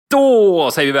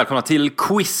Då säger vi välkomna till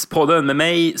Quizpodden med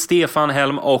mig, Stefan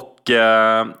Helm och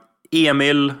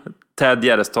Emil Ted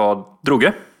Gärdestad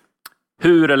Droge.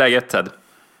 Hur är läget, Ted?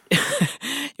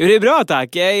 Jo, det är bra,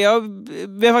 tack. Vi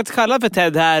har faktiskt kallat för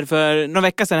Ted här för några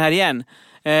veckor sedan här igen.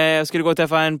 Jag skulle gå och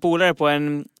träffa en polare på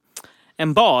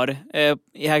en bar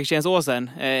i Hägerstensåsen.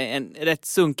 En rätt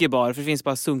sunkig bar, för det finns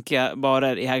bara sunkiga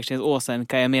barer i Hägerstensåsen,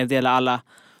 kan jag meddela alla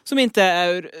som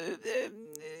inte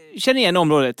känner igen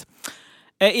området.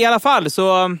 I alla fall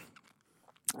så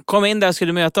kom jag in där och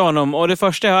skulle möta honom, och det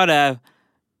första jag hörde: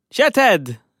 "Tja,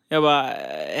 Ted!" Jag bara,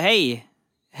 hej.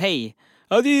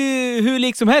 Ja, det är ju hur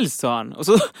lik som helst, sa han. Och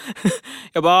så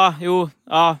jag bara, jo,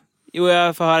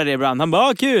 jag får höra det ibland. Han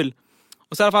bara, kul.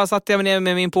 Och så i alla fall satt jag mig ner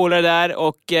med min polare där,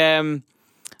 och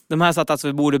de här satt alltså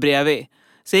vid bordet bredvid.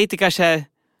 Så gick det kanske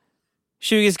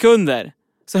 20 sekunder.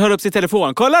 Så höll upp sin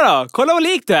telefon. Kolla vad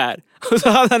lik du är. Och så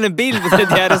hade han en bild på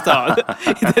Ted Gärdestad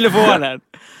i telefonen.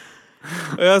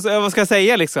 Och vad ska jag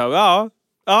säga liksom?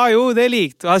 Jo, det är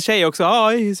likt. Och hans tjej också,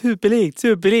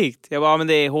 superlikt. Jag bara, men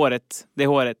det är håret.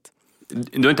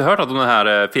 Du har inte hört om den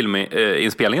här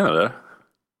filminspelningen, eller?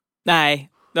 Nej,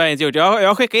 det har jag inte gjort.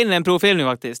 Jag skickade in en provfilmning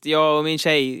faktiskt. Jag och min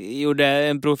tjej gjorde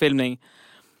en provfilmning.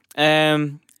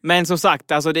 Men som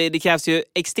sagt, alltså det krävs ju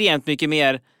extremt mycket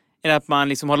mer än att man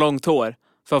liksom har långt hår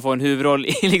för att få en huvudroll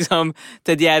i liksom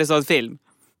Ted Gärdestads film.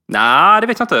 Nej, det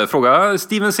vet jag inte. Fråga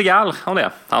Steven Seagal om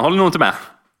det. Han håller nog inte med.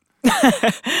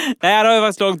 Nej, han har ju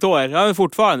faktiskt långt hår. Han har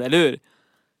fortfarande, eller hur?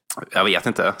 Jag vet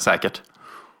inte, säkert.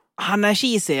 Han är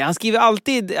cheesy. Han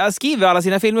skriver alla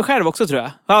sina filmer själv också, tror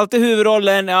jag. Har alltid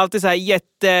huvudrollen, är alltid så här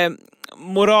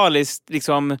jättemoraliskt,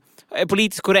 liksom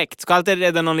politiskt korrekt. Ska alltid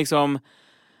rädda någon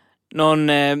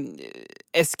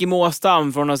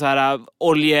Eskimo-stam från någon så här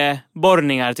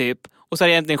oljeborrningar typ. Och så är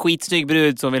det egentligen en skitsnygg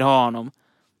brud som vill ha honom.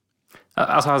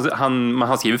 Alltså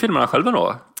han skriver filmerna själv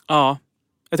då? Ja,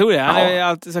 jag tror det. Han är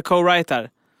alltid så co-writer.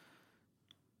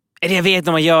 Eller jag vet inte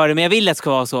om man gör det, men jag vill att det ska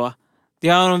vara så. Det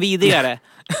gör honom vidare.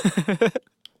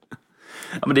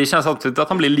 Ja, men det känns alltid att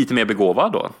han blir lite mer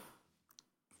begåvad då.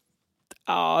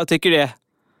 Ja, jag tycker det.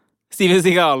 Steven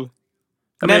Seagal.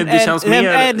 Ja, men det känns mer...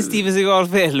 är en Steven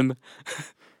Seagal-film?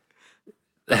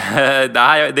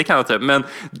 Nej, det kan jag inte. Men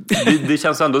det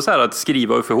känns ändå så här att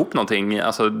skriva och få ihop någonting.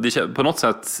 Alltså, på något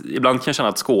sätt, ibland kan jag känna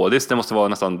att skådis, det måste vara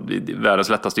nästan världens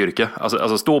lättaste yrke.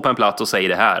 Alltså stå på en plats och säga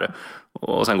det här.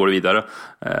 Och sen går det vidare.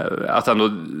 Att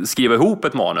ändå skriva ihop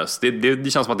ett manus,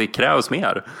 det känns som att det krävs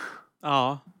mer.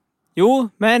 Ja. Jo,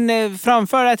 men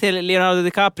framför det till Leonardo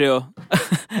DiCaprio.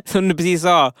 Som du precis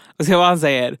sa. Och se vad han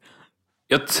säger.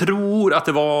 Jag tror att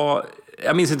det var...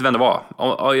 Jag minns inte vem det var.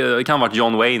 Det kan ha varit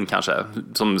John Wayne kanske,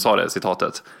 som sa det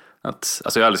citatet. Att,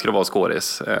 alltså jag älskar att vara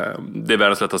skådis. Det är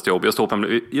världens lättaste jobb. Jag står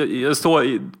på jag står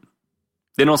i...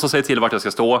 Det är någon som säger till vart jag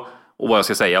ska stå och vad jag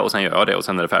ska säga, och sen gör jag det och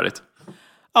sen är det färdigt.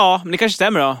 Ja, men det kanske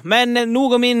stämmer då. Men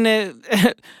nog om min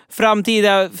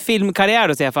framtida filmkarriär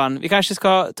då, Stefan. Vi kanske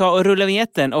ska ta och rulla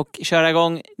vignetten och köra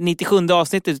igång 97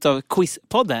 avsnittet av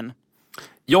Quizpodden.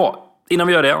 Ja, innan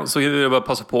vi gör det så vill jag bara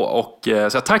passa på och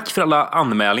säga tack för alla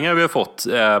anmälningar vi har fått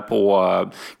på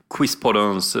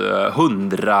Quizpoddens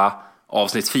 100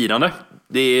 avsnittsfirande.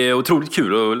 Det är otroligt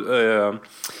kul att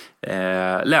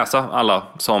läsa alla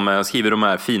som skriver de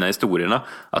här fina historierna.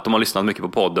 Att de har lyssnat mycket på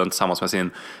podden tillsammans med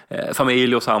sin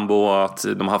familj och sambo, att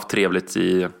de har haft trevligt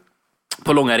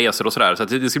på långa resor och sådär. Så att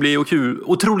det ska bli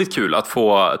otroligt kul att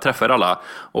få träffa er alla.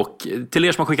 Och till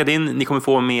er som har skickat in, ni kommer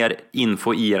få mer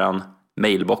info i eran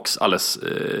mailbox alldeles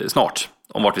snart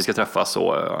om vart vi ska träffas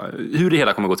och hur det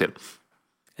hela kommer gå till.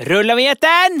 Rulla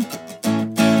vignetten!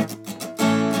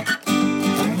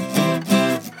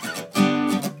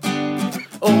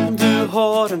 Om du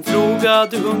har en fråga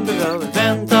du undrar över,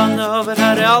 väntan över,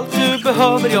 här är allt du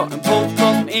behöver. Jag en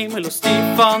podcast med Emil och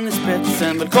Stefan i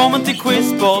spetsen. Välkommen till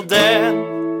Quizpodden.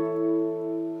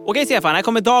 Okej, Stefan, här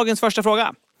kommer dagens första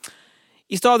fråga.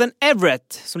 I staden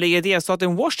Everett, som ligger i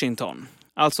delstaten Washington,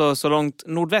 alltså så långt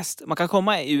nordväst man kan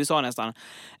komma i USA nästan,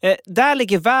 där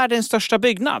ligger världens största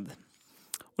byggnad.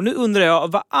 Och nu undrar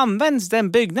jag, vad används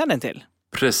den byggnaden till?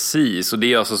 Precis, och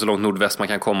det är alltså så långt nordväst man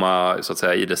kan komma, så att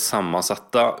säga, i det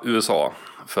sammansatta USA.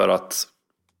 För att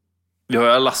vi har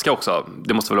Alaska också,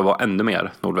 det måste väl vara ännu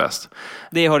mer nordväst.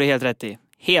 Det har du helt rätt i,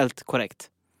 helt korrekt.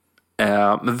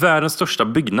 Världens största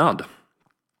byggnad.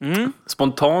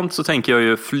 Spontant så tänker jag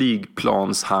ju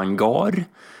flygplanshangar.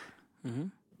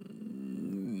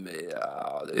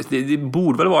 Det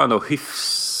borde väl vara ändå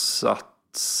hyfsat.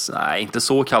 Nej, inte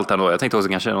så kallt ändå. Jag tänkte också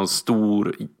kanske någon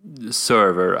stor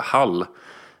serverhall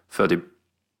för typ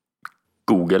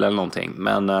Google eller någonting.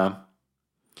 Men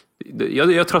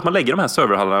Jag tror att man lägger de här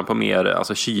serverhallarna på mer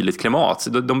alltså, kyligt klimat.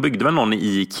 De byggde väl någon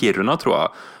i Kiruna tror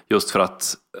jag. Just för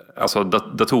att alltså,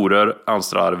 datorer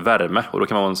alstrar värme. Och då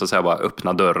kan man så att säga bara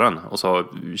öppna dörren och så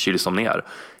kyls de ner.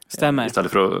 Stämmer.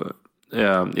 Istället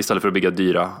för att bygga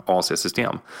dyra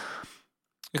AC-system.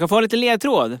 Du kan få lite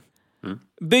ledtråd.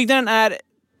 Byggnaden är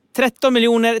 13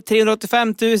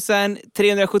 385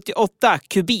 378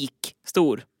 kubik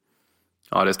stor.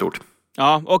 Ja, det är stort.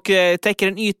 Ja, och täcker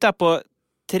en yta på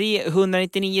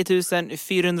 399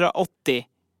 480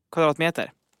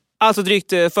 kvadratmeter. Alltså drygt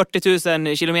 40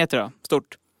 000 kilometer då,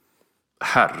 stort.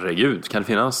 Herregud, kan det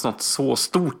finnas något så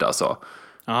stort alltså?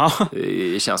 Ja.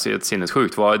 Det känns ju ett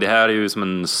sinnessjukt. Det här är ju som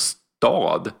en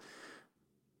stad.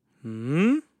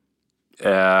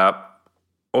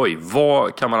 Oj,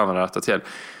 vad kan man använda detta till?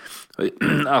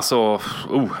 Alltså,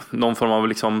 någon form av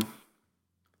liksom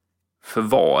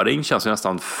förvaring känns ju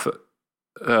nästan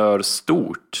för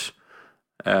stort.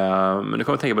 Men nu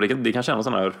kommer jag tänka på det kanske är någon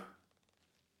sån här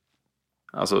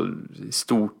alltså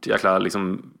stort jäkla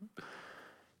liksom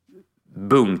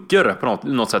bunker på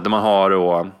något sätt där man har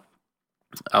då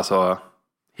alltså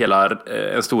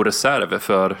en stor reserv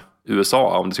för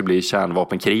USA om det skulle bli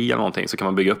kärnvapenkrig eller någonting, så kan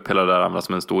man bygga upp hela det där använda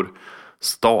som en stor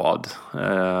stad.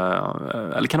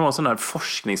 Eller kan det vara en sån här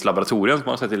forskningslaboratorium som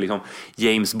man har sett i liksom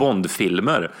James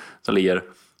Bond-filmer som ligger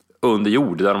under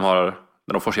jord där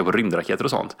de forskar på rymdraketer och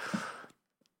sånt.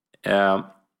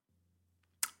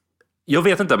 Jag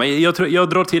vet inte, men jag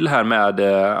drar till här med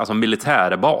alltså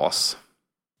militärbas.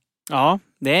 Ja,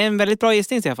 det är en väldigt bra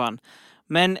gissning, Stefan.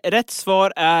 Men rätt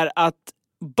svar är att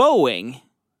Boeing,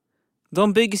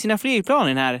 de bygger sina flygplan i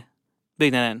den här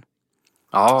byggnaden.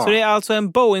 Ja. Så det är alltså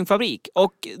en Boeing-fabrik.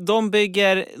 Och de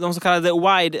bygger de så kallade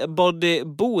wide body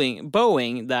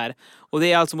Boeing där. Och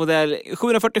det är alltså modell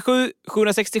 747,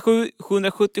 767,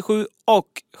 777 och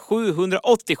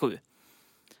 787.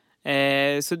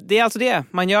 Så det är alltså det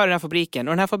man gör i den här fabriken.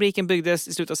 Och den här fabriken byggdes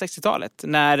i slutet av 60-talet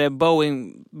när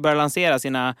Boeing började lansera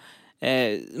sina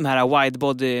de här wide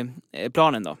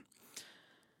body-planen då.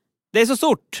 Det är så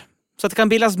stort så att det kan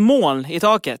bildas moln i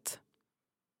taket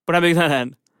på den här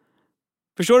byggnaden.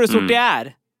 Förstår du hur stort det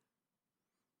är?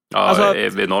 Ja, alltså, det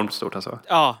är enormt stort alltså.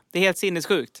 Ja, det är helt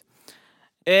sinnessjukt.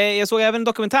 Jag såg även en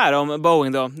dokumentär om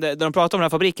Boeing då, där de pratar om den här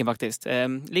fabriken faktiskt.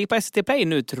 Ligger på SVT Play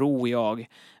nu, tror jag.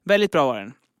 Väldigt bra var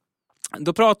den.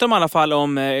 Då pratar de i alla fall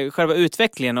om själva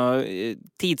utvecklingen och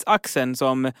tidsaxeln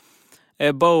som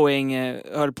Boeing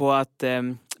höll på att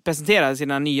presentera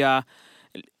sina nya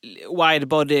wide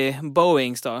body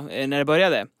Boeings då, när det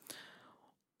började.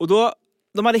 Och då,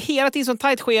 de hade hela tiden så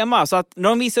tajt schema så att när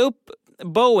de visade upp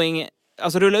Boeing,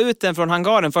 alltså rulla ut den från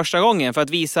hangaren första gången för att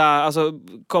visa alltså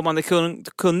kommande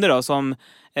kunder då, som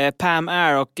Pam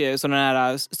Air och sådana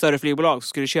här större flygbolag som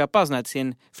skulle köpa sån här till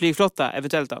sin flygflotta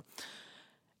eventuellt då.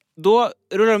 Då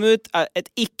rullade de ut ett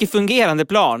icke-fungerande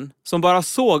plan som bara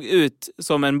såg ut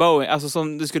som en Boeing, alltså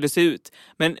som det skulle se ut.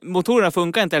 Men motorerna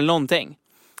funkar inte eller någonting.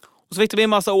 Och så fick de en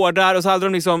massa år där och så hade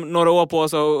de liksom några år på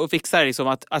sig och fixa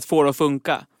liksom att få det att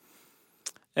funka.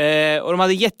 Och de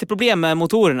hade jätteproblem med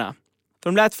motorerna. För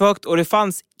de lät för högt och det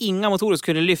fanns inga motorer som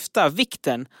kunde lyfta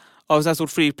vikten av ett så här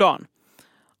stort flygplan.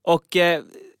 Och jag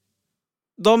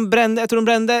tror de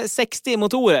brände 60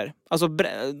 motorer. Alltså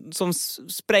som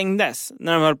sprängdes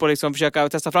när de höll på att liksom försöka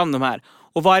testa fram de här.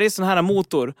 Och varje sån här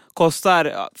motor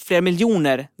kostar flera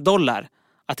miljoner dollar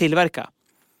att tillverka.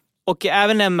 Och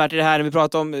även nämnt det här när vi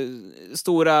pratar om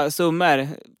stora summor.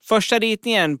 Första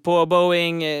ritningen på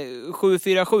Boeing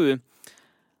 747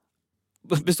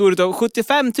 bestod av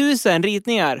 75 000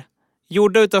 ritningar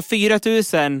gjorda utav 4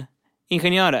 000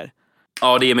 ingenjörer.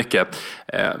 Ja, det är mycket.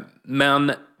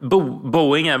 Men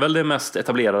Boeing är väl det mest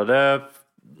etablerade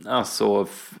alltså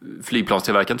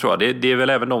flygplanstillverkaren, tror jag. Det är väl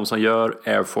även de som gör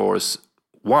Air Force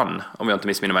One, om jag inte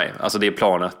missminner mig. Alltså det är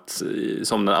planet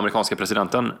som den amerikanska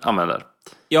presidenten använder.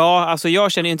 Ja, alltså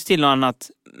jag känner ju inte till något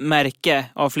annat märke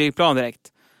av flygplan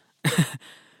direkt.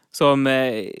 Som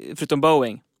förutom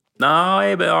Boeing.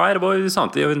 Nej, det var ju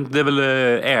sant. Det är väl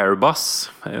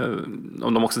Airbus,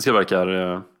 om de också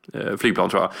tillverkar flygplan,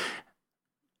 tror jag.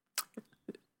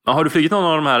 Har du flugit någon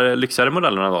av de här lyxigare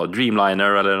modellerna då?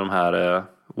 Dreamliner eller de här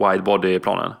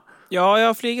wide-body-planen? Ja, jag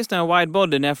har flugit sådana här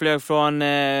wide-body när jag flög från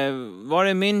var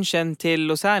det München till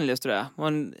Los Angeles, tror jag. Det var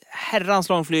en herrans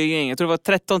lång flygning. Jag tror det var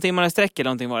 13 timmar i sträck eller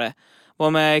någonting var det. Var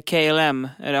med KLM,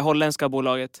 det holländska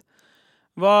bolaget.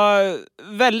 Var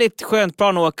väldigt skönt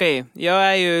plan att åka i. Jag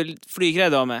är ju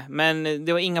flygrädd av mig, men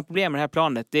det var inga problem med det här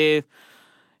planet. Det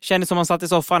kändes som man satt i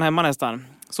soffan hemma nästan.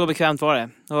 Så bekvämt var det.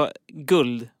 Det var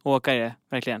guld att åka i det,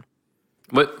 verkligen.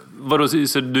 Vadå,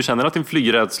 så du känner att din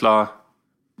flygrädsla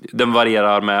den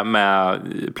varierar med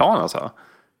plan alltså?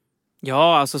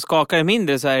 Ja, alltså skakar det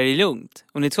mindre så är det lugnt.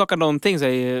 Om ni inte skakar någonting så är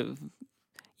det ju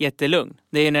jättelugn.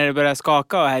 Det är när det börjar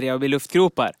skaka och härja och blir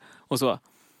luftgropar och så.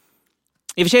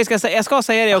 I och för sig jag ska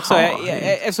säga det också.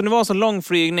 Eftersom det var en så lång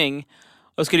flygning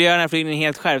och skulle göra den här flygningen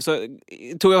helt själv, så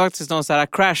tog jag faktiskt någon så här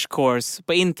crash course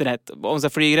på internet om så här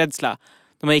flygrädsla.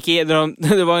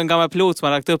 Det var en gammal pilot som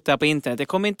hade lagt upp det här på internet. Jag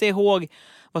kommer inte ihåg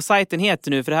vad sajten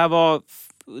heter nu, för det här var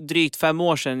drygt 5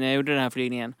 år sedan jag gjorde den här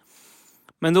flygningen.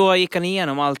 Men då gick han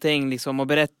igenom allting liksom och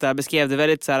beskrev det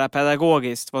väldigt så här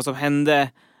pedagogiskt vad som hände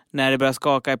när det började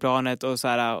skaka i planet och så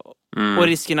här, och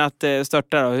risken att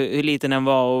störta då, hur liten den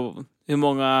var och hur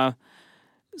många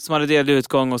som hade dödlig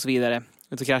utgång och så vidare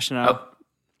utav krascherna. Ja.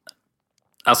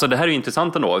 Alltså det här är ju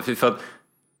intressant ändå, för att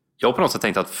jag har på något sätt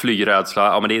tänkt att flygrädsla,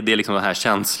 ja, men det är liksom den här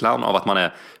känslan av att man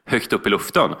är högt upp i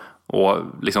luften och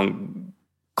liksom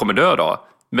kommer dö då.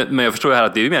 Men jag förstår ju här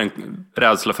att det är ju mer en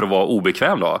rädsla för att vara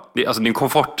obekväm då. Det är en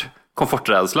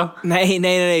komforträdsla. Nej. Det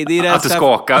är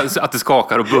rädsla. Att det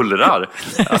skakar och bullrar.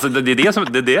 Alltså det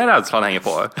är det rädslan hänger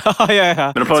på.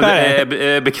 Ja. Men om det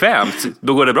är bekvämt,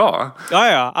 då går det bra.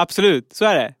 Ja, absolut. Så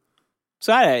är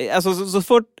det. Alltså så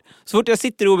fort jag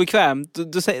sitter obekvämt,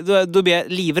 då blir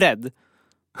jag livrädd.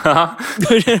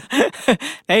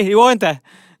 Nej, det går inte.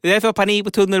 Det är därför jag har panik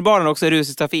på tunnelbanan också i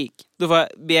rusig trafik. Då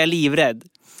blir jag livrädd.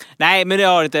 Nej, men det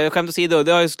har inte. Skämt åsido,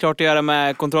 det har ju såklart att göra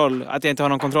med kontroll. Att jag inte har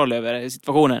någon kontroll över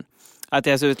situationen. Att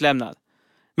jag är så utlämnad.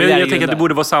 Men jag tänker att det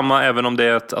borde vara samma även om det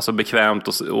är ett bekvämt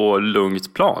och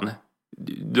lugnt plan.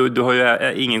 Du har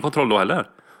ju ingen kontroll då heller.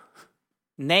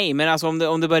 Nej, men alltså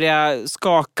om det börjar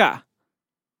skaka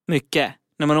mycket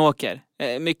när man åker.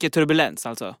 Mycket turbulens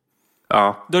alltså.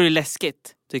 Ja. Då är det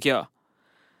läskigt, tycker jag.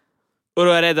 Och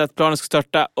då är jag rädd att planen ska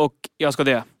störta och jag ska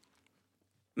dö.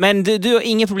 Men du har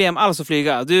inget problem alls att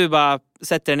flyga. Du bara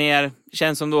sätter ner,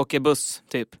 känns som du åker buss,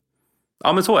 typ.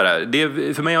 Ja, men så är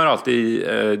det. För mig har det alltid...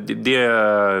 Det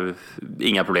är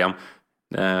inga problem.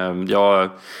 Jag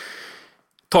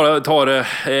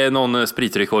tar någon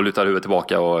spritdryck och lutar huvudet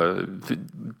tillbaka och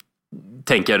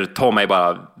tänker ta mig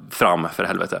bara fram, för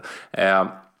helvete.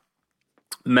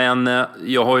 Men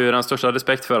jag har ju den största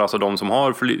respekt för alltså de som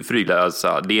har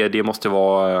flygrädsla. Det måste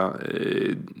vara...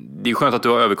 Det är skönt att du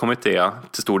har överkommit det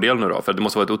till stor del nu då. För det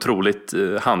måste vara ett otroligt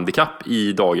handikapp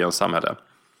i dagens samhälle.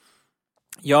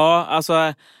 Ja,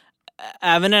 alltså...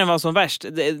 Även när den var som värst.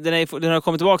 Den har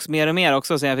kommit tillbaka mer och mer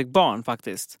också sen jag fick barn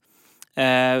faktiskt.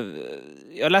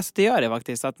 Jag läste att det gör det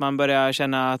faktiskt. Att man börjar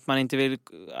känna att man inte vill...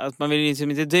 Att man vill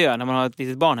liksom inte dö när man har ett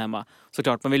litet barn hemma.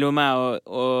 Såklart, man vill vara med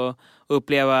och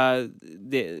uppleva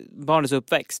barnets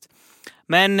uppväxt.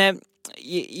 Men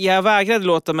jag vägrade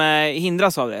låta mig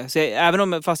hindras av det.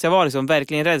 Så fast jag var liksom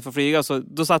verkligen rädd för att flyga, så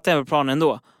då satte jag mig på planen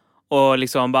ändå. Och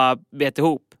liksom bara bet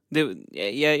ihop.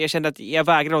 Jag kände att jag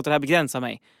vägrade låta det här begränsa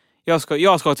mig. Jag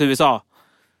ska till USA,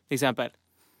 till exempel.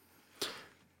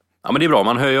 Ja, men det är bra.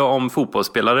 Man hör ju om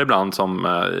fotbollsspelare ibland som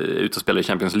är ute och spelar i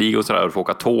Champions League och sådär och får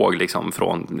åka tåg liksom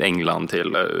från England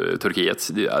till Turkiet.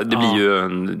 Det blir ju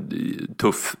en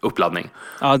tuff uppladdning.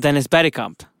 Ja, Dennis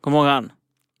Bergkamp. Kom ihåg han?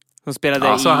 Som spelade i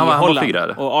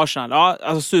Holland och Arsenal. Ja,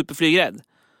 alltså superflygrädd.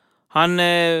 Han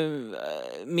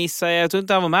missade, jag tror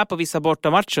inte han var med på vissa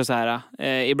bortamatcher så här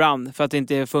ibland, för att det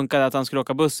inte funkade att han skulle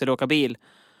åka buss eller åka bil.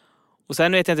 Och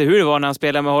sen vet jag inte hur det var när han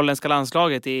spelade med holländska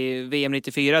landslaget i VM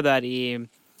 94 där i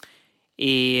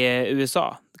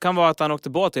USA. Det kan vara att han åkte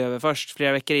båt över först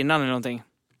flera veckor innan eller någonting.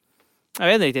 Jag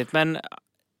vet inte riktigt, men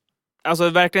alltså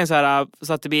verkligen så här,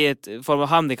 så att det blir ett form av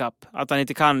handikapp. Att han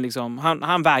inte kan liksom,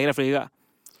 han vägrar flyga.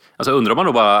 Alltså undrar man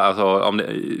då bara, alltså, om det,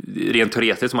 rent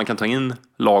teoretiskt, man kan ta in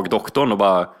lagdoktorn och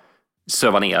bara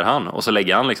söva ner han och så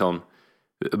lägger han liksom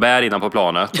bär innan på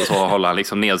planet och så håller han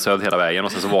liksom nedsövd hela vägen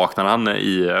och sen så vaknar han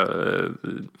i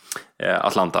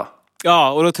Atlanta.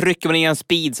 Ja, och då trycker man in en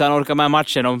speed så han orkar med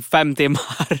matchen om 5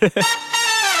 timmar.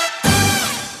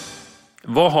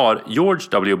 Vad har George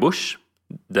W. Bush,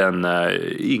 den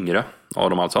yngre av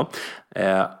dem alltså,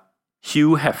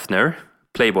 Hugh Hefner,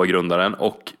 Playboy-grundaren,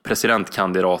 och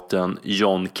presidentkandidaten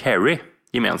John Kerry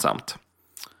gemensamt?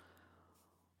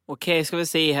 Okej, ska vi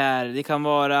se här. Det kan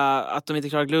vara att de inte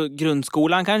klarar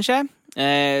grundskolan kanske.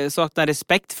 Saknar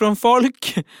respekt från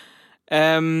folk.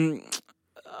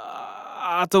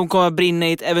 Att de kommer att brinna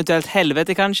i ett eventuellt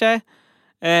helvete kanske.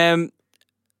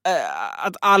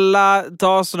 Att alla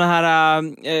tar såna här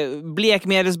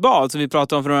blekmedelsbad som vi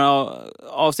pratade om för några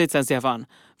avsnitt sen, Stefan.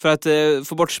 För att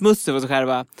få bort smutsen från sig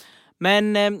själva.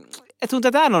 Men jag tror inte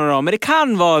att det är någon av dem. Men det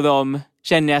kan vara dem,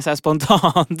 känner jag så här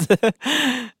spontant.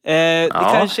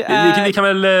 Vi kan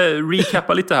väl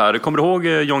recappa lite här. Kommer du ihåg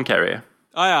John Kerry?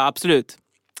 Ja, absolut.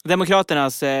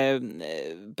 Demokraternas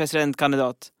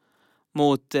presidentkandidat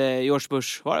mot George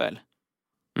Bush var det väl?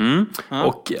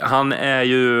 Och han är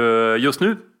ju just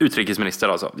nu utrikesminister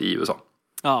alltså i USA.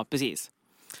 Ja, precis.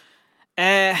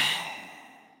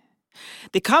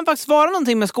 Det kan faktiskt vara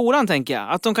någonting med skolan, tänker jag.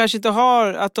 Att de kanske inte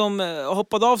har, att de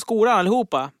hoppade av skolan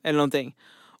allihopa eller någonting.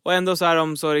 Och ändå så är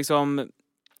de så liksom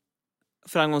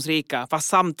framgångsrika. Fast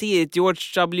samtidigt, George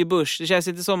W. Bush, det känns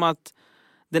inte som att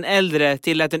den äldre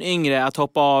tillät den yngre att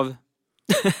hoppa av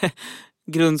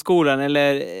grundskolan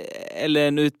eller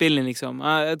en utbildning liksom.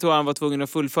 Jag tror han var tvungen att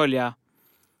fullfölja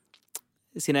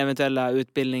sina eventuella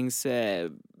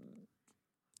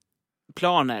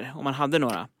utbildningsplaner om man hade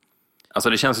några. Alltså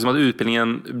det känns som att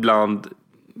utbildningen bland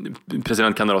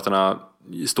presidentkandidaterna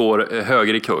står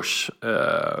högre i kurs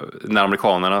när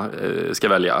amerikanerna ska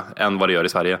välja än vad det gör i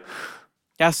Sverige.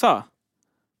 Jaså?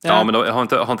 Ja, men då har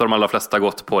inte de allra flesta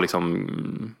gått på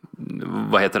liksom,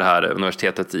 vad heter det här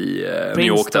universitetet i New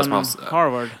York? Där som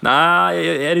Harvard?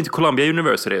 Nej, är det inte Columbia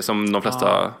University som de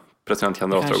flesta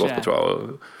presidentkandidater har gått på, tror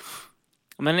jag.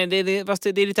 Men det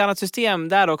är lite annat system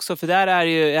där också, för där är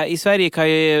ju, i Sverige kan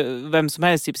ju vem som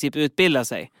helst i princip utbilda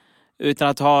sig utan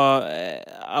att ha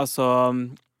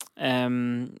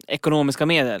ekonomiska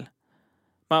medel.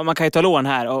 Man kan ju ta lån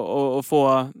här och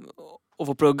få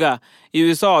plugga. I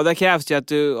USA, där krävs det ju att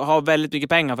du har väldigt mycket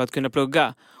pengar för att kunna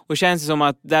plugga. Och känns det som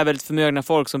att det är väldigt förmögna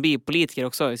folk som blir politiker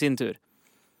också i sin tur.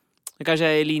 Det kanske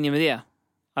är i linje med det.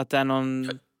 Att det är någon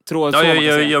tråd. Ja,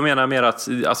 jag menar mer att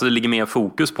alltså, det ligger mer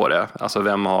fokus på det. Alltså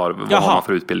vad har man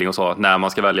för utbildning och så när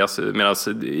man ska väljas. Medan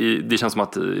det känns som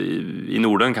att i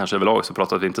Norden kanske överlag så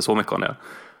pratar vi inte så mycket om det.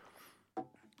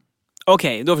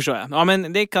 Okej, då förstår jag. Ja,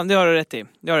 men det har du rätt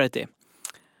i.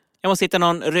 Jag måste hitta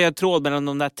någon röd tråd mellan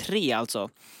de där tre alltså.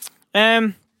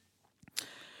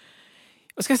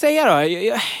 Vad ska jag säga då?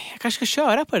 Jag kanske ska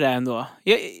köra på det där ändå.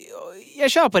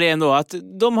 Jag kör på det ändå. Att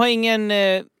de har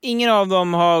ingen av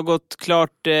dem har gått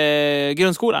klart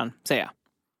grundskolan, säger jag.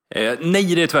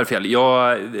 Nej, det är tyvärr fel.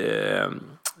 Jag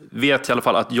vet i alla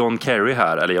fall att John Kerry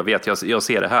här, eller jag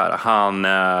ser det här. Han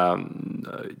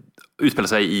utbildar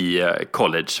sig i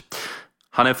college.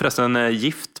 Han är förresten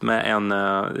gift med en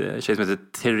tjej som heter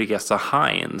Teresa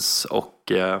Heinz.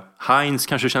 Och Heinz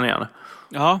kanske du känner igen?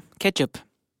 Ja, ketchup.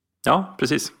 Ja,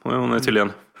 precis. Hon är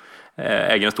tydligen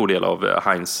äger en stor del av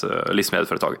Heinz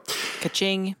livsmedelsföretag.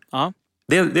 Kaching. Ja.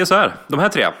 Det är så här. De här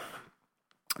tre,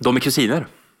 de är kusiner.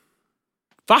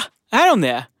 Va? Är de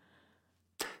det?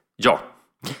 Ja.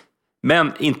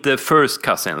 Men inte first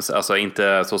cousins, alltså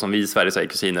inte så som vi i Sverige säger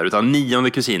kusiner, utan 9:e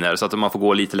kusiner, så att man får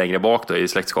gå lite längre bak då i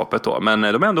släktskapet då. Men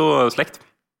de är ändå släkt.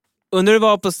 Undrar du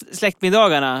var på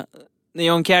släktmiddagarna när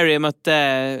John Kerry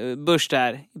mötte Bush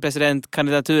där i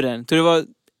presidentkandidaturen? Tror du var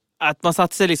att man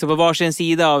satt sig liksom på varsin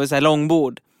sida av ett så här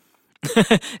långbord?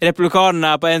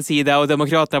 Republikanerna på en sida och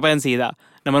demokraterna på en sida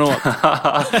när man åt.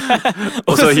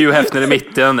 Och så Hugh Hefner i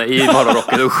mitten i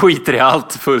morgonrocken och skiter i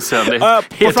allt fullständigt.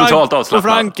 Helt totalt avslappnat. På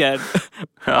flanken.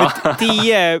 Ja.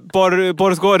 10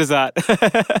 porrskådisar.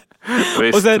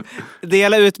 Och sen det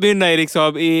hela utmynnar i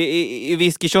liksom i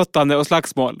whisky-shottande och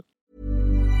slagsmål.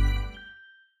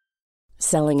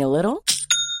 Selling a little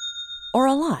or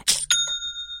a lot?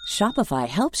 Shopify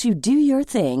helps you do your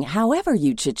thing however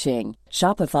you cha-ching.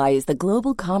 Shopify is the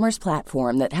global commerce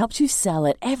platform that helps you sell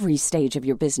at every stage of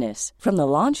your business. From the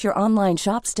launch your online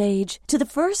shop stage to the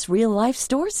first real-life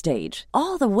store stage,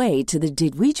 all the way to the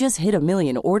did we just hit a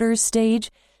million orders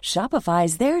stage. Shopify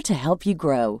is there to help you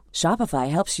grow. Shopify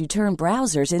helps you turn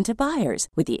browsers into buyers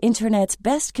with the internet's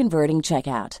best converting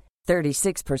checkout.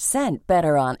 36%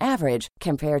 better on average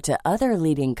compared to other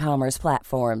leading commerce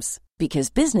platforms.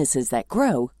 Because businesses that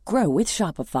grow, grow with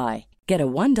Shopify. Get a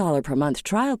 $1 per month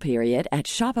trial period at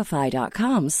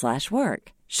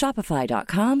shopify.com/work.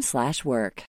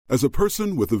 Shopify.com/work. As a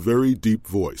person with a very deep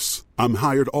voice, I'm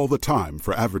hired all the time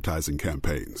for advertising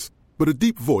campaigns. But a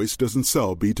deep voice doesn't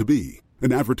sell B2B.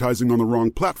 And advertising on the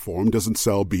wrong platform doesn't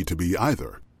sell B2B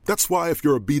either. That's why if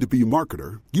you're a B2B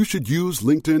marketer, you should use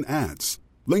LinkedIn ads.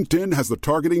 LinkedIn has the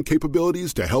targeting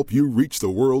capabilities to help you reach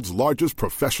the world's largest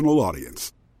professional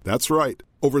audience. That's right.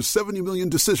 Over 70 million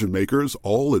decision makers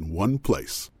all in one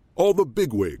place. All the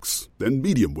big wigs, then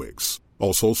medium wigs.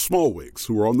 Also small wigs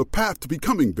who are on the path to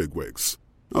becoming big wigs.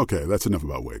 Okay, that's enough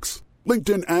about wigs.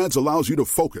 LinkedIn ads allows you to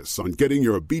focus on getting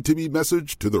your B2B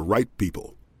message to the right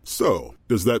people. So,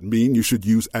 does that mean you should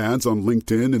use ads on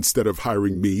LinkedIn instead of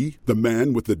hiring me, the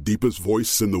man with the deepest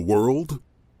voice in the world?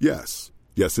 Yes.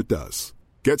 Yes, it does.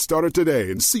 Get started today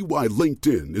and see why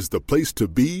LinkedIn is the place to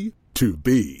be to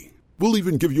be. We'll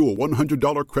even give you a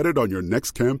 $100 credit on your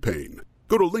next campaign.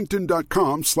 Go to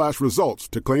linkedin.com/results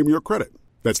to claim your credit.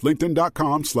 That's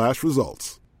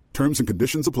linkedin.com/results. Terms and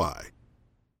conditions apply.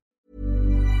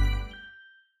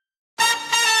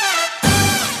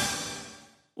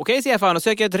 Okej, Stefan, då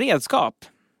söker jag ett redskap.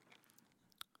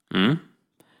 Mm.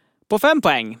 På 5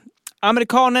 poäng.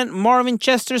 Amerikanen Marvin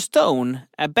Chester Stone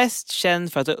är bäst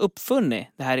känd för att ha uppfunnit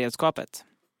det här redskapet.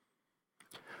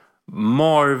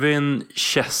 Marvin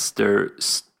Chester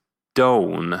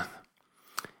Stone.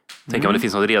 Tänk om det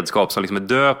finns något redskap som liksom är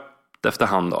döpt efter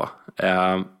han då.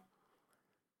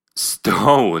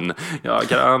 Stone. Ja,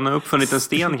 kan han ha uppfunnit en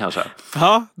sten kanske?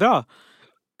 Ja, bra.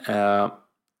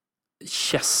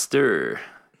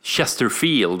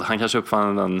 Chesterfield. Han kanske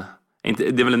uppfann en...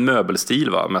 Det är väl en möbelstil,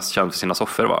 va? Mest känd för sina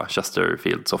soffor, va?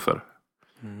 Chesterfield soffor.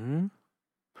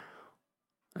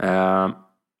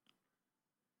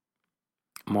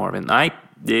 Marvin. Nej,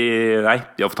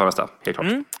 jag får ta nästa. Helt klart.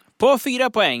 På 4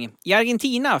 poäng. I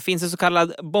Argentina finns en så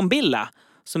kallad bombilla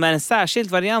som är en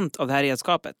särskild variant av det här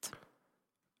redskapet.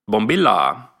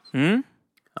 Bombilla?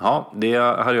 Ja, det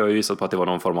hade jag ju gissat på att det var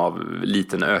någon form av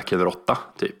liten ökenråtta,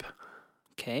 typ.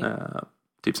 Okej.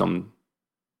 Typ som...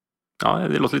 Ja,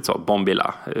 det låter lite så.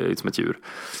 Bombilla, som ett djur.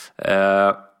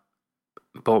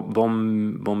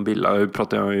 Bombilla, nu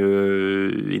pratar jag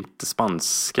ju inte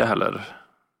spanska heller.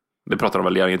 Det pratar de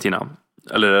väl i Argentina?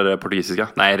 Eller är det portugisiska?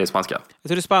 Nej, det är spanska. Jag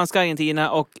tror det är spanska i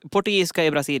Argentina och portugisiska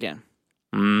i Brasilien.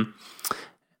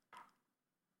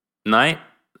 Nej.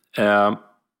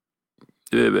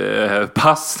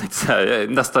 Pass.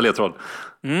 Nästa ledtråd.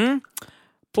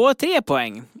 På 3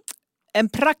 poäng. En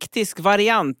praktisk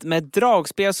variant med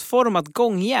dragspelsformat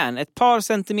gångjärn ett par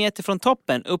centimeter från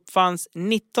toppen uppfanns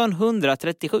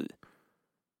 1937.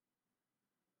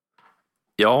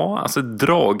 Ja, alltså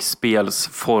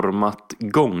dragspelsformat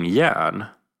gångjärn.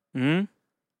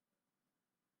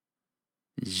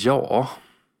 Ja.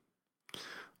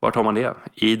 Vart har man det?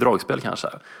 I dragspel kanske?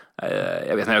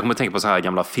 Jag vet inte, jag kommer att tänka på så här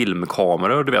gamla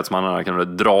filmkameror, du vet, som man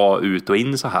kan dra ut och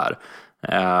in så här.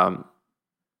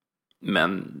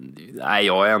 Men nej,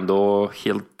 jag är ändå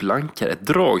helt blank här. Ett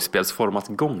dragspelsformat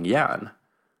gångjärn.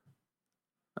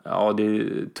 Ja, det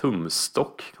är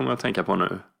tumstock kommer jag att tänka på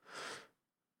nu.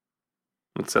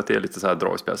 Jag måste säga att det är lite så här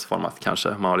dragspelsformat kanske.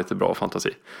 Man har lite bra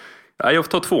fantasi. Ja, jag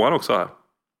får ta 2:an också här.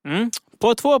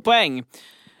 På 2 poäng.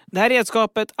 Det här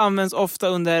redskapet används ofta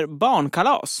under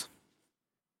barnkalas.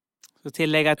 Så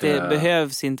tillägga att det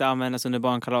behövs inte användas under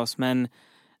barnkalas, men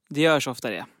det görs ofta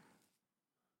det.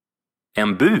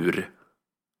 En bur?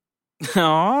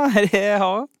 Ja,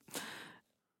 ja.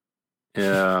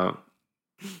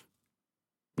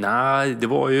 Nej, det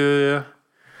var ju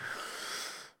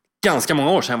ganska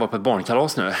många år sedan jag var på ett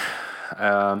barnkalas nu.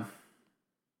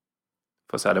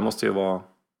 Får säga, det måste ju vara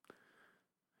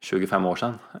 25 år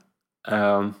sedan.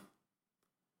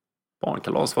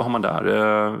 Barnkalas, vad har man där?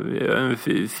 En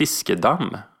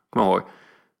fiskedamm, kommer jag ihåg.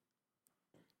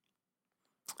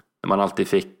 När man alltid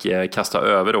fick kasta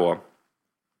över då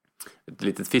ett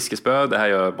litet fiskespö. Det här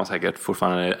gör man säkert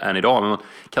fortfarande än idag. Men man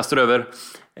kastar över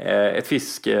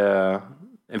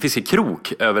en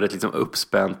fiskekrok över ett liksom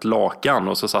uppspänt lakan.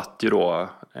 Och så satt ju då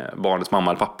barnets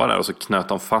mamma eller pappa där. Och så knöt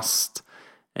de fast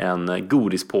en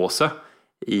godispåse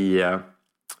i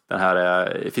den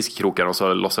här fiskekroken. Och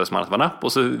så låtsades man att det var napp.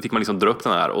 Och så fick man liksom dra upp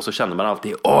den här. Och så kände man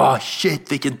alltid,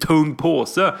 shit, vilken tung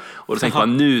påse. Och då tänkte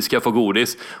man, nu ska jag få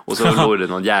godis. Och så låg det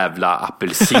någon jävla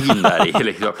apelsin där i.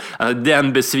 Liksom. Alltså,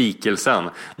 den besvikelsen.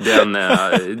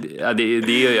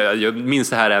 Jag minns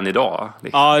det här än idag.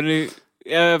 Ja,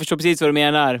 jag förstår precis vad du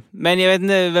menar. Men jag vet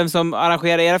inte vem som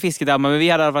arrangerar era fiskedammar. Men vi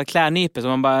hade i alla fall klärnyper som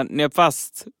man bara nöp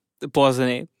fast påsen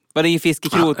i. Var det ingen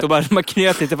fiskekrot och bara man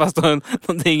knöt inte fast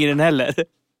någonting i den heller.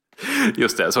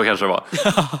 Just det, så kanske det var.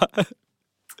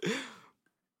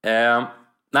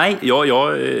 Nej, jag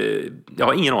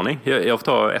har ingen aning. Jag får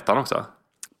ta 1:an också.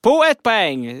 På 1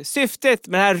 poäng. Syftet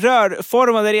med det här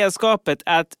rörformade redskapet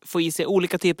är att få i sig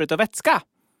olika typer av vätska.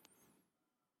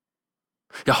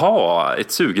 Jaha,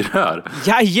 ett sugrör.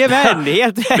 Jajamän, det är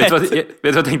helt rätt. Vet du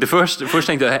vad jag tänkte först? Först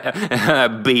tänkte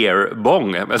jag beer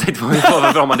bong. Jag tänkte,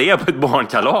 varför har man det på ett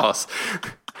barnkalas?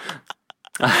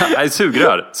 Nej,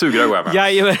 sugrör går jag med.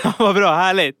 Jajamän, vad bra,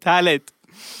 härligt.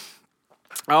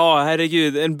 Ja,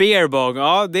 herregud, en beer bong.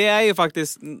 Ja, det är ju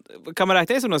faktiskt, kan man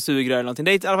räkna det som någon sugrör eller någonting?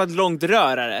 Det är i alla fall ett långt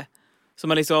rörare som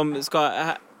man liksom ska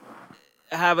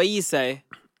häva i sig.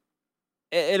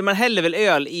 Eller man häller väl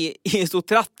öl i en stor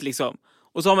tratt liksom.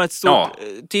 Och så har man ett stort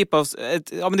typ av,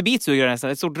 men det blir ett sugrör nästan,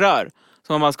 ett stort rör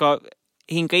som man ska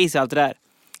hinka i sig allt det där.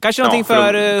 Kanske någonting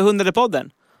för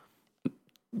Hundrapodden.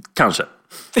 Kanske.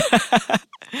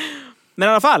 Men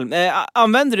i alla fall,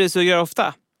 använder du sugrör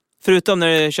ofta? Förutom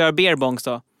när du kör beerbongs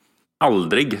då?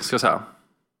 Aldrig, ska jag säga.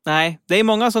 Nej, det är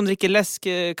många som dricker läsk,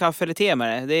 kaffe eller te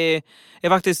med det. Det är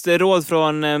faktiskt råd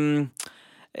från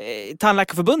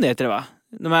Tandläkarförbundet heter det, va?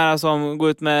 De här som går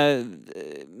ut med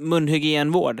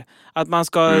munhygienvård. Att man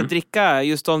ska dricka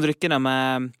just de dryckerna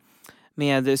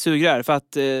med sugrör. För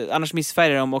att annars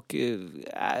missfärgar de och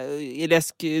i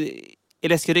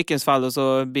läskedryckens fall då,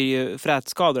 så blir ju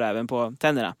frätskador även på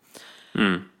tänderna.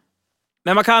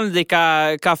 Men man kan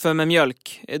dricka kaffe med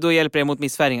mjölk. Då hjälper det mot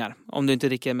missfärgningar. Om du inte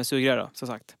dricker med sugrör då, så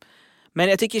sagt. Men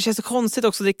jag tycker det känns så konstigt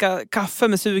också att dricka kaffe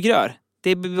med sugrör.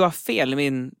 Det blir bara fel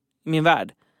i min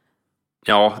värld.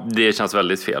 Ja, det känns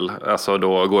väldigt fel. Alltså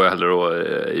då går jag hellre och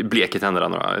bleker tänderna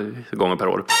några gånger per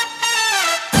år.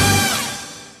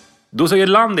 Då säger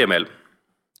land, Emil.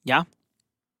 Ja.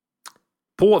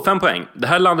 På 5 poäng. Det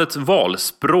här landets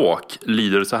valspråk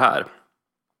lyder så här.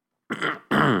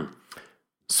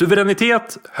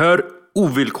 Suveränitet hör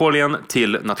ovillkorligen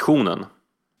till nationen.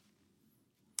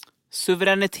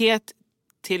 Suveränitet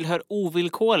tillhör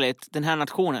ovillkorligt den här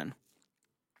nationen.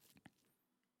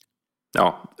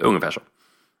 Ja, ungefär så.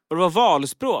 Och det var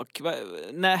valspråk.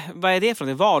 Vad är det för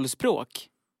något? Valspråk?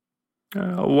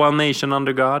 One nation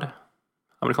under God.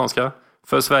 Amerikanska.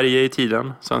 För Sverige i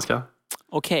tiden. Svenska.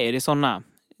 Okej, det är sådana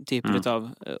typer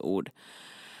av ord.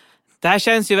 Det här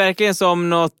känns ju verkligen som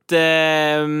något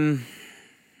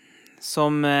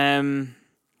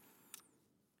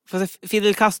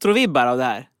Fidel Castro-vibbar av det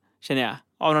här, känner jag.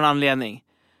 Av någon anledning.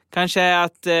 Kanske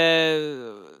att det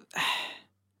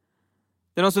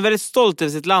är någon som är väldigt stolt över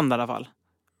sitt land i alla fall.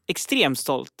 Extremt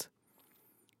stolt.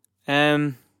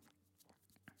 Men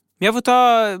jag får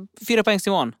ta 4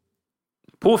 poängsnivån.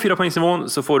 På 4-poängsnivån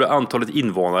så får du antalet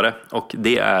invånare. Och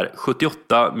det är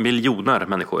 78 miljoner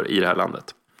människor i det här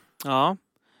landet. Ja.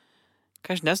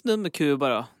 Kanske nästan med Kuba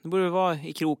då. Det borde vara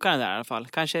i krokarna där i alla fall.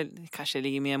 Kanske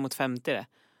ligger mer mot 50 det.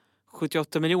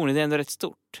 78 miljoner, det är ändå rätt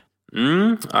stort.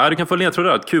 Ja, du kan få ledtråd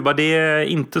där att Kuba, det är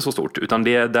inte så stort. Utan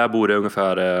där bor det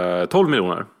ungefär 12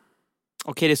 miljoner.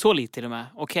 Okej, det är så lite till och med.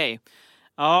 Okej.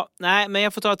 Ja, nej, men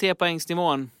jag får ta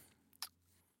 3-poängsnivån.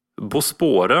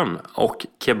 Bosporen och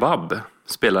kebab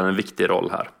spelar en viktig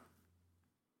roll här.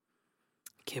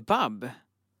 Kebab?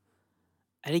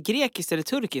 Är det grekiskt eller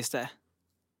turkiskt det?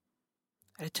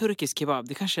 Är det turkisk kebab?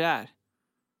 Det kanske det är.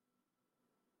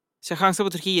 Så jag chansar på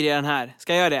Turkiet redan här.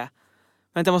 Ska jag göra det?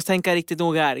 Men jag måste tänka riktigt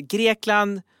noga här.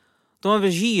 Grekland, de har väl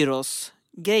gyros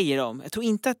grejer om. Jag tror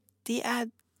inte att det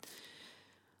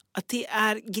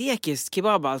är grekiskt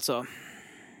kebab alltså.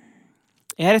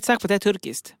 Jag är rätt säker på att det är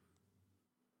turkiskt.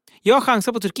 Jag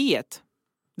chansar på Turkiet.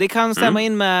 Det kan stämma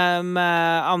in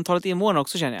med antalet invånare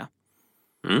också, känner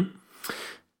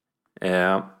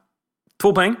jag.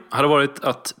 2 poäng hade varit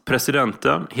att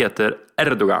presidenten heter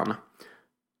Erdogan.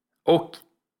 Och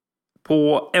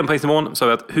på 1-poängsnivån så har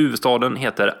vi att huvudstaden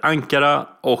heter Ankara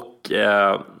och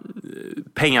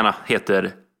pengarna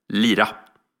heter lira.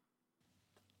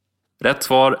 Rätt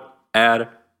svar är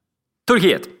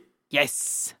Turkiet.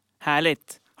 Yes,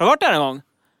 härligt. Har du varit där en gång?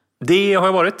 Det har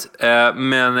jag varit,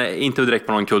 men inte direkt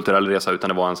på någon kulturell resa, utan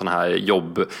det var en sån här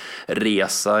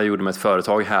jobbresa jag gjorde med ett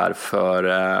företag här för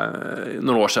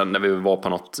några år sedan när vi var på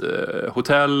något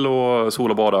hotell och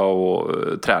sola, bada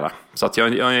och träna. Så att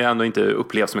jag har ändå inte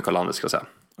upplevt så mycket av landet, ska jag säga.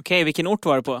 Okej, vilken ort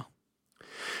var du på?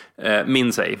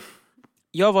 Min sig.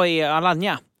 Jag var i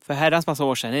Alanya för herrans massa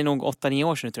år sedan. Det är nog 8-9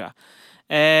 år sedan, tror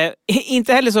jag.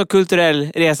 Inte heller så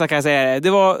kulturell resa, kan jag säga det. Det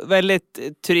var väldigt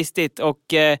turistigt och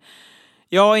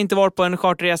jag har inte varit på en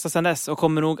charterresa sedan dess och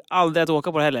kommer nog aldrig att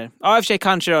åka på det heller. Ja, i och för sig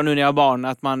kanske då, nu när jag har barn,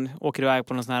 att man åker iväg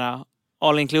på någon sån här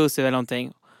all inclusive eller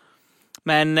någonting.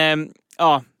 Men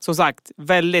ja, som sagt,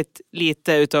 väldigt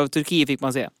lite utav Turkiet fick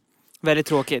man se. Väldigt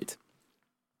tråkigt.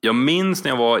 Jag minns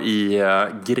när jag var i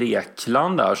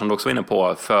Grekland där, som du också var inne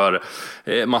på, för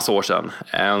massa år sedan.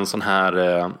 En sån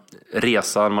här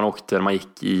resa man åkte när man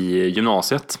gick i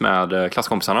gymnasiet med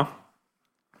klasskompisarna.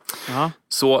 Aha.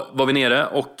 Så var vi nere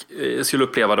och skulle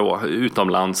uppleva då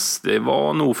utomlands. Det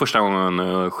var nog första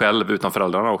gången själv utan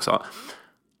föräldrarna också.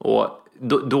 Och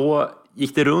då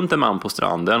gick det runt en man på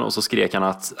stranden och så skrek han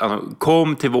att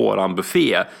kom till våran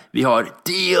buffé. Vi har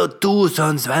 10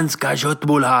 000 svenska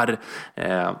köttbullar.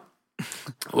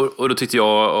 Och då tyckte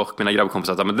jag och mina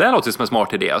grabbkompisar att men det låter som en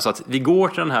smart idé. Så att vi går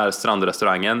till den här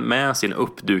strandrestaurangen med sin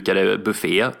uppdukade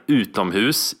buffé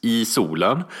utomhus i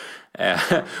solen.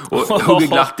 Och hugger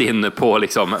glatt in på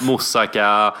liksom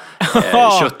moussaka,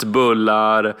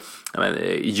 köttbullar,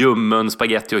 ljummen,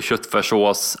 spaghetti och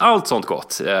köttfärssås, allt sånt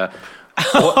gott.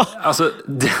 Och alltså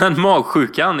den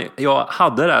magsjukan jag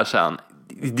hade där sen,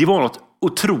 det var något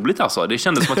otroligt alltså. Det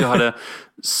kändes som att jag hade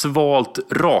svalt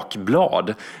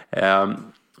rakblad.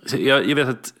 Jag vet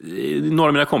att några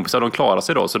av mina kompisar, de klarade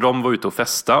sig då, så de var ute och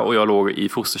festa och jag låg i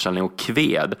fosterställning och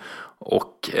kved.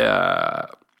 Och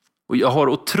Och jag har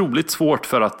otroligt svårt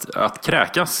för att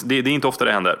kräkas. Det är inte ofta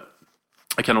det händer.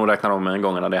 Jag kan nog räkna de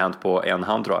gångerna det har hänt på en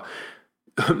hand, tror jag.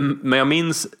 Men jag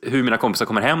minns hur mina kompisar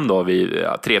kommer hem då vid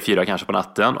 3-4 kanske på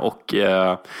natten, och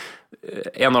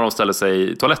en av dem ställer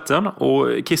sig i toaletten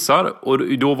och kissar,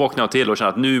 och då vaknar jag till och känner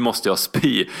att nu måste jag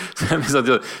spy. Så att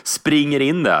jag springer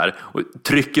in där och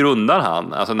trycker undan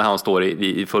han, alltså när han står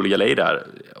i full galej där,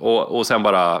 och sen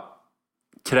bara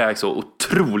kräks så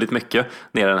otroligt mycket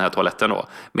ner i den här toaletten då,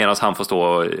 medan han får stå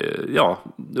och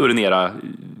urinera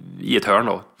i ett hörn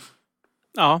då.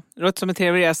 Ja, det låter som en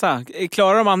trevlig resa.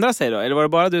 Klarar de andra sig då? Eller var det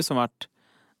bara du som varit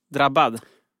drabbad?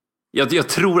 Jag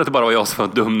tror att det bara var jag som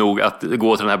var dum nog att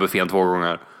gå till den här buffén 2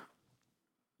 gånger.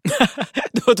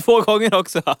 Det var 2 gånger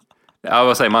också. Ja,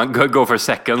 vad säger man? Go for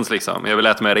seconds liksom. Jag vill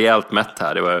äta mig rejält mätt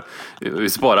här. Det var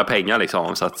spara pengar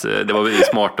liksom. Så att det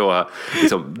var smart att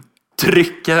liksom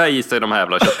trycka i sig de här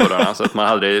jävla köttbullarna så att man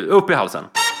hade det upp i halsen.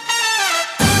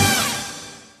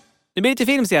 Det blir lite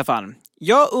film, Stefan.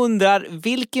 Jag undrar,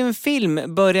 vilken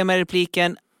film börjar med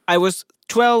repliken I was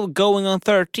 12 going on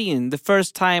 13 the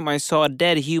first time I saw a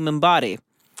dead human body.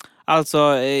 Alltså,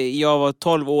 jag var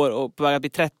 12 år och på väg att bli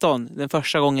 13 den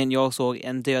första gången jag såg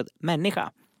en död människa.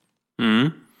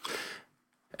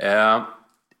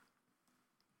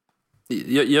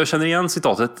 Jag känner igen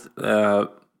citatet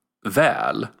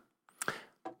väl.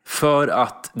 För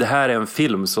att det här är en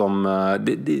film som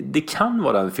det kan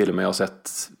vara den filmen jag har sett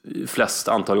flest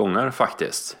antal gånger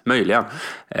faktiskt. Möjligen.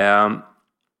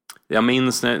 Jag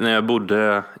minns när jag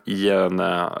bodde i en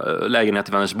lägenhet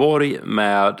i Vänersborg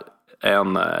med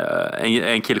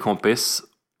en killkompis,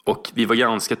 och vi var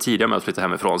ganska tidiga med att flytta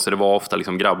hemifrån, så det var ofta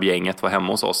liksom grabbgänget var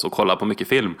hemma hos oss och kollade på mycket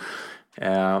film.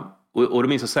 Och då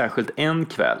minns jag särskilt en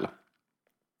kväll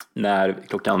när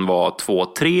klockan var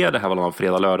 2-3, det här var någon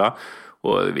fredag, lördag,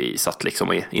 och vi satt liksom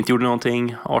och inte gjorde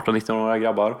någonting, 18-19-åriga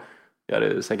grabbar. Vi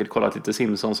hade säkert kollat lite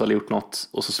Simpsons eller gjort något,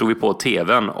 och så slog vi på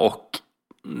tvn och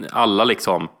alla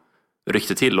liksom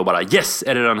ryckte till och bara yes,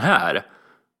 är det den här?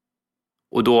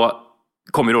 Och då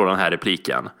kom ju då den här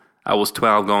repliken I was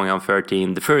 12 going on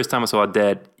 13 the first time I saw a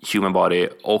dead human body,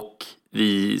 och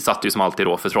vi satt ju som alltid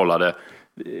då förtrollade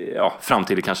fram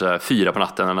till kanske 4 på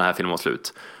natten när den här filmen var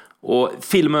slut. Och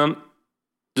filmen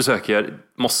du söker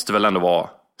måste väl ändå vara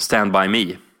Stand By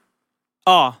Me.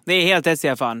 Ja, det är helt rätt,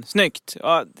 Stefan. Snyggt.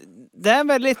 Ja,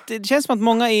 det känns som att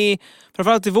många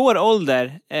framförallt i vår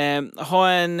ålder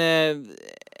har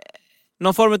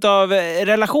någon form av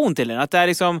relation till den. Att det är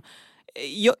liksom,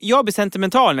 jag blir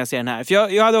sentimental när jag ser den här. För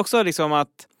jag hade också liksom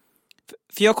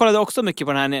för jag kollade också mycket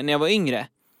på den här när jag var yngre.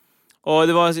 Och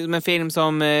det var som en film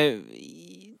som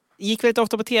gick väldigt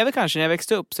ofta på tv kanske när jag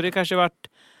växte upp. Så det kanske varit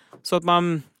så att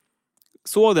man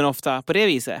såg den ofta på det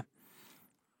viset.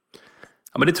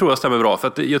 Ja, men det tror jag stämmer bra, för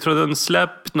att jag tror att den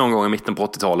släppt någon gång i mitten på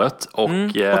 80-talet, och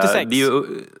 86. Det är ju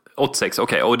 86,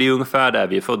 okej. Och det är ungefär där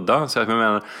vi är födda. Så jag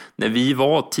menar, när vi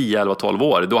var 10, 11, 12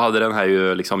 år, då hade den här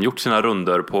ju liksom gjort sina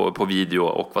runder på video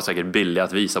och var säkert billig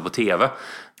att visa på tv.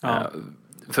 Ja.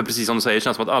 För precis som du säger, det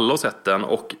känns som att alla har sett den,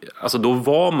 och alltså då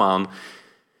var man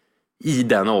i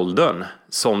den åldern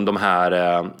som de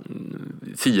här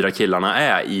 4 killarna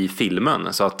är i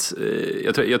filmen. Så att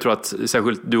jag tror att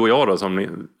särskilt du och jag då,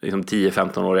 som liksom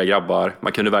 10-15-åriga grabbar,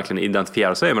 man kunde verkligen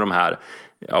identifiera sig med de här,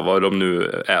 vad de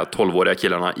nu är, 12-åriga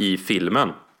killarna i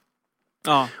filmen.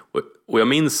 Ja. Och jag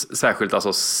minns särskilt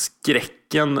alltså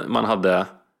skräcken man hade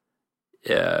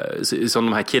som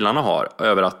de här killarna har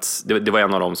över att det var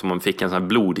en av dem som man fick en sån här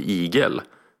blodigel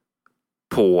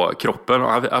på kroppen, och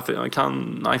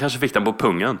han kanske fick den på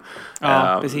pungen.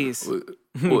 Ja, precis.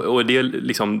 Och det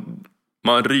liksom,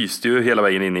 man ryste ju hela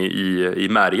vägen in i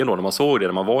märgen då när man såg det,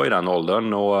 när man var i den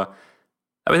åldern, och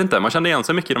jag vet inte, man kände igen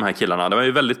sig mycket i de här killarna. Det var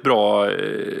ju väldigt bra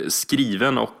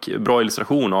skriven och bra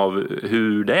illustration av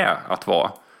hur det är att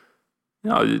vara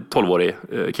 12-årig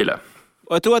kille.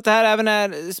 Och jag tror att det här även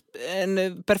är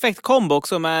en perfekt kombo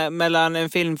också mellan en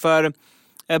film för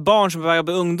barn som är på väg att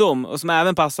bli ungdom och som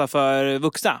även passar för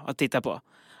vuxna att titta på.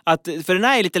 För den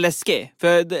här är lite läskig. För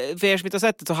er som inte har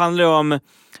sett det så handlar det om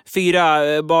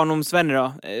 4 barndomsvänner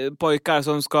då, pojkar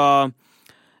som ska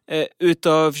ut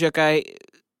och försöka,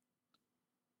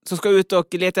 som ska ut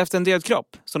och leta efter en död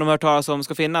kropp som de har hört talas om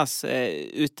ska finnas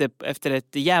ute efter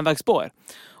ett järnvägsspår.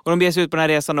 Och de ger sig ut på den här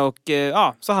resan, och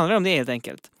så handlar det om det helt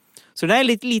enkelt. Så den är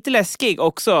lite läskig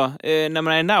också när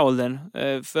man är i den här åldern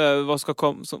för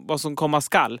vad som komma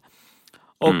skall.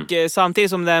 Och samtidigt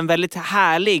som det är en väldigt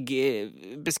härlig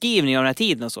beskrivning av den här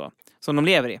tiden och så, som de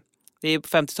lever i. Det är på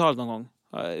 50-talet någon gång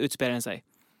utspelar den sig.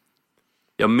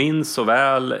 Jag minns så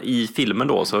väl i filmen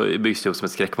då, så byggs det upp som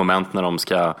ett skräckmoment när de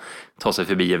ska ta sig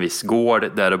förbi en viss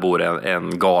gård där det bor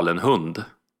en galen hund.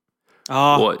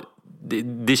 Ja. Och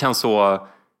det känns så...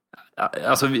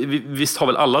 Alltså, visst har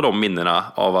väl alla de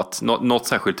minnena av att något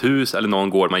särskilt hus eller någon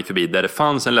gård man gick förbi där det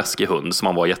fanns en läskig hund som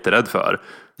man var jätterädd för.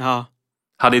 Ja.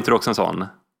 Hade inte du också en sån?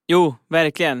 Jo,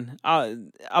 verkligen. Ja,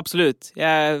 absolut.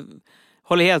 Jag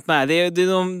håller helt med.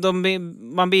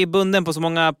 Man blir bunden på så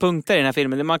många punkter i den här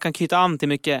filmen. Man kan knyta an till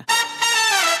mycket.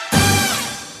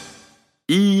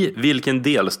 I vilken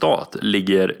delstat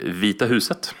ligger Vita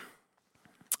huset?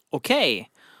 Okej.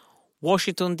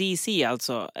 Washington DC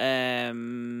alltså.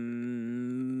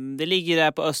 Det ligger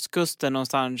där på östkusten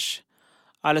någonstans.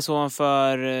 Alldeles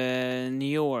ovanför New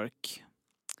York.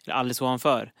 Eller alldeles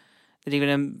ovanför. Det ligger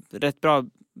en rätt bra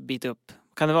bit upp.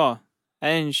 Kan det vara?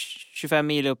 En 25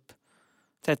 mil upp.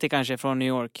 30 kanske från New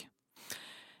York.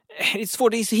 Det är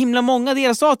svårt. Det är så himla många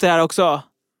delstater här också.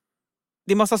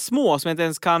 Det är massa små som jag inte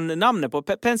ens kan namnet på.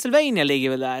 Pennsylvania ligger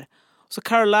väl där. Och så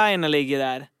Carolina ligger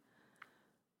där.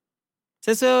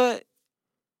 Sen så...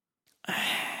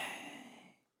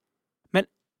 Men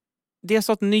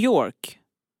delstaten New York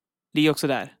ligger också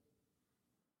där.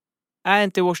 Är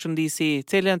inte Washington DC,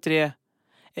 till inte det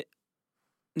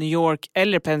New York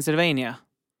eller Pennsylvania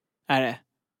är det.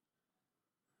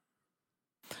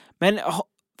 Men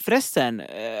förresten,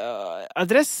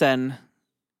 adressen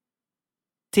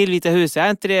till Vita huset, är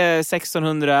inte det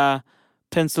 1600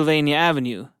 Pennsylvania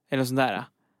Avenue eller sånt där?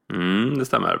 Det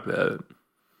stämmer.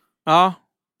 Ja,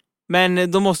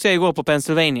 men då måste jag ju gå på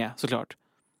Pennsylvania såklart.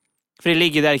 För det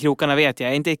ligger där i krokarna vet jag.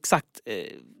 Jag är inte exakt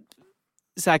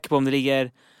säker på om det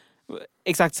ligger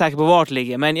exakt säker på vart det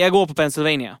ligger, men jag går på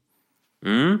Pennsylvania.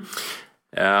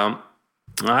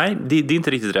 Nej, det är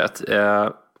inte riktigt rätt.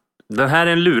 Den här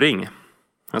är en luring.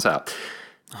 Jag säger.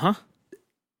 Aha.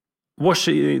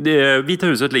 Vita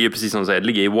huset ligger precis som du säger,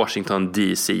 ligger i Washington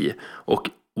DC. Och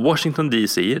Washington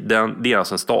DC, det är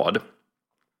alltså en stad.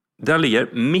 Den ligger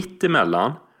mitt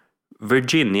emellan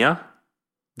Virginia,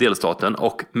 delstaten,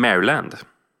 och Maryland.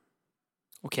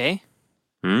 Okej.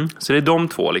 Så det är de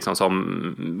två liksom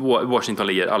som Washington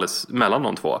ligger alldeles mellan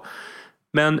de två.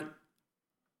 Men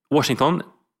Washington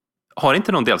har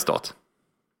inte någon delstat.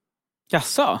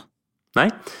 Jaså?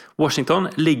 Nej, Washington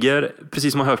ligger,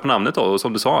 precis som man hört på namnet då, och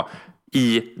som du sa,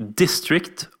 i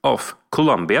District of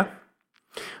Columbia.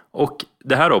 Och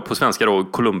det här då på svenska då,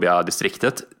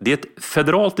 Columbia-distriktet, det är ett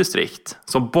federalt distrikt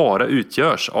som bara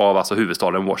utgörs av alltså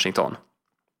huvudstaden Washington.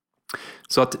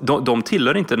 Så att de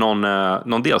tillhör inte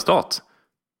någon delstat.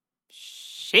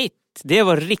 Shit, det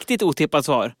var riktigt otippat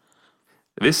svar.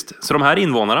 Visst, så de här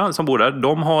invånarna som bor där,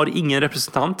 de har ingen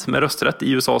representant med rösträtt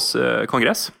i USAs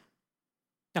kongress.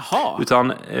 Jaha.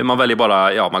 Utan man väljer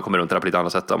bara, man kommer runt det här på lite andra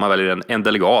sätt. Man väljer en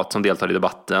delegat som deltar i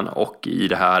debatten och i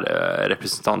det här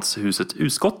representantshusets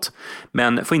utskott.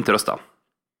 Men får inte rösta.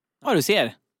 Ja, du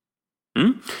ser.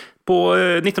 På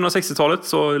 1960-talet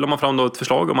så la man fram då ett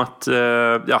förslag om att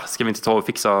ska vi inte ta och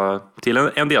fixa till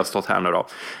en delstat här nu då.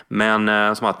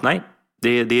 Men som att nej,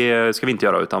 det ska vi inte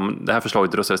göra, utan det här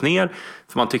förslaget röstades ner.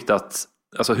 För man tyckte att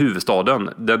alltså, huvudstaden,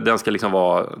 den ska liksom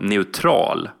vara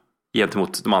neutral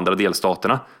gentemot de andra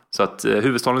delstaterna. Så att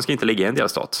huvudstaden ska inte ligga i en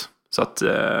delstat. Så att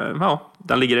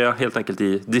den ligger helt enkelt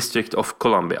i District of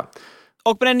Columbia.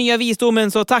 Och med den nya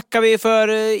visdomen så tackar vi för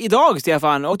idag,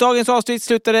 Stefan. Och dagens avsnitt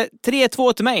slutade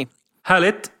 3-2 till mig.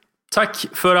 Härligt. Tack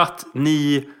för att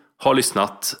ni har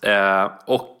lyssnat.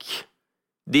 Och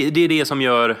det är det som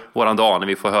gör våran dag när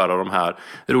vi får höra de här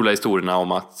roliga historierna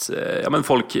om att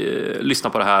folk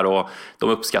lyssnar på det här och de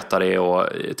uppskattar det och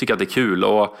tycker att det är kul.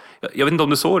 Och jag vet inte om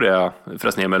du såg det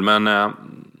förresten, Emil, men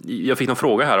jag fick någon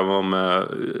fråga här om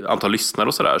antal lyssnare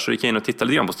och sådär. Så vi kan in och titta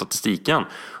lite grann på statistiken.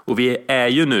 Och vi är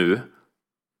ju nu,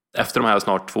 efter de här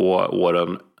snart 2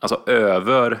 åren, alltså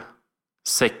över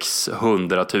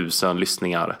 600 000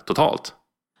 lyssningar totalt.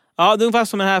 Ja, det är ungefär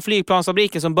som den här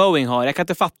flygplansfabriken som Boeing har. Jag kan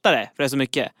inte fatta det, för det är så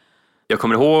mycket. Jag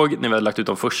kommer ihåg när vi hade lagt ut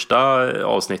de första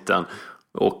avsnitten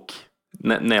och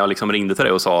när jag liksom ringde till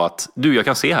dig och sa att jag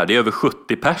kan se här, det är över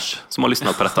 70 pers som har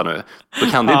lyssnat på detta nu. Då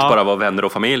kan det inte bara vara vänner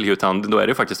och familj, utan då är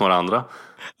det faktiskt några andra.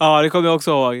 Ja, det kommer jag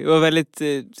också ihåg. Det var väldigt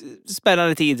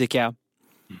spännande tid, tycker jag.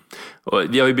 Och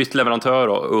vi har ju bytt leverantör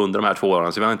under de här 2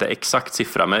 åren, så vi har inte exakt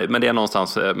siffra, men det är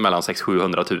någonstans mellan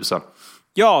 600-700 000.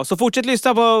 Ja, så fortsätt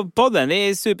lyssna på podden. Det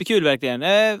är superkul verkligen.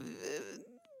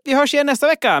 Vi hörs igen nästa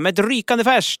vecka med ett rykande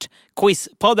färskt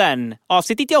Quizpodden.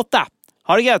 Avsnitt 98.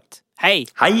 Ha det gött. Hej!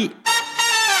 Hej!